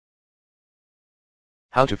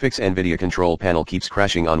How to fix NVIDIA Control Panel keeps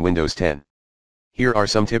crashing on Windows 10. Here are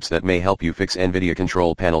some tips that may help you fix NVIDIA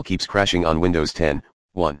Control Panel keeps crashing on Windows 10.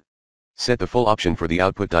 1. Set the full option for the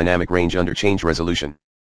output dynamic range under change resolution.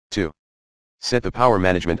 2. Set the power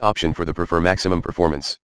management option for the prefer maximum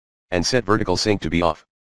performance. And set vertical sync to be off.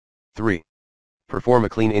 3. Perform a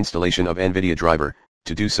clean installation of NVIDIA driver.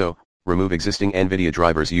 To do so, remove existing NVIDIA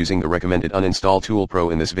drivers using the recommended uninstall tool. Pro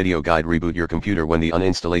in this video guide. Reboot your computer when the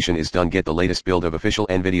uninstallation is done. Get the latest build of official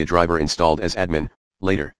NVIDIA driver installed as admin.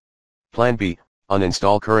 Later. Plan B.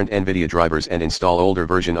 Uninstall current NVIDIA drivers and install older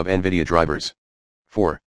version of NVIDIA drivers.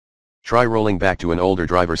 4. Try rolling back to an older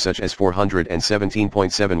driver such as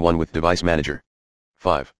 417.71 with Device Manager.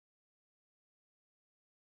 5.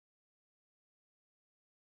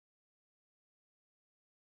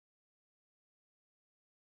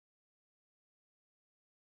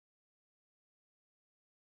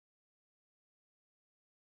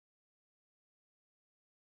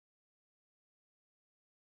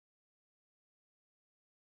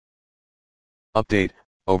 Update,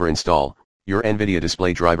 overinstall, your NVIDIA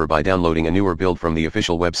display driver by downloading a newer build from the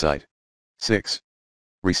official website. 6.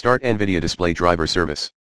 Restart NVIDIA display driver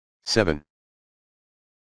service. 7.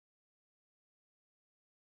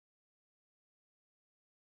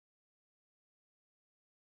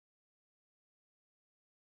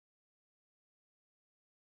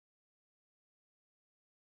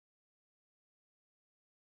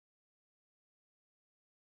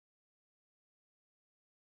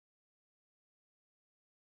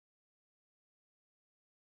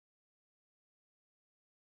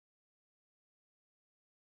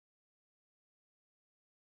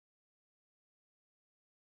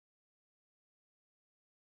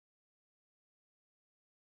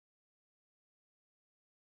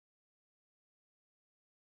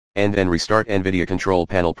 And then restart NVIDIA Control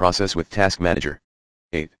Panel process with Task Manager.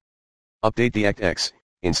 8. Update DirectX,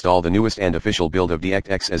 install the newest and official build of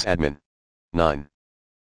DirectX as admin. 9.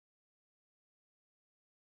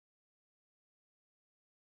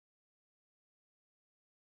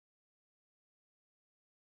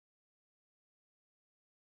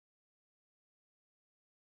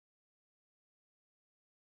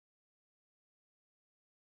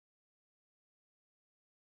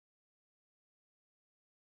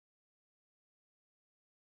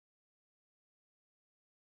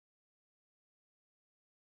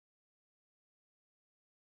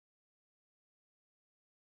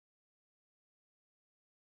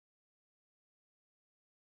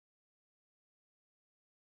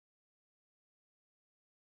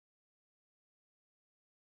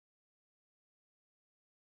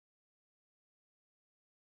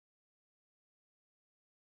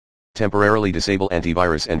 Temporarily disable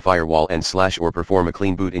antivirus and firewall and / or perform a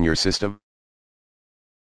clean boot in your system.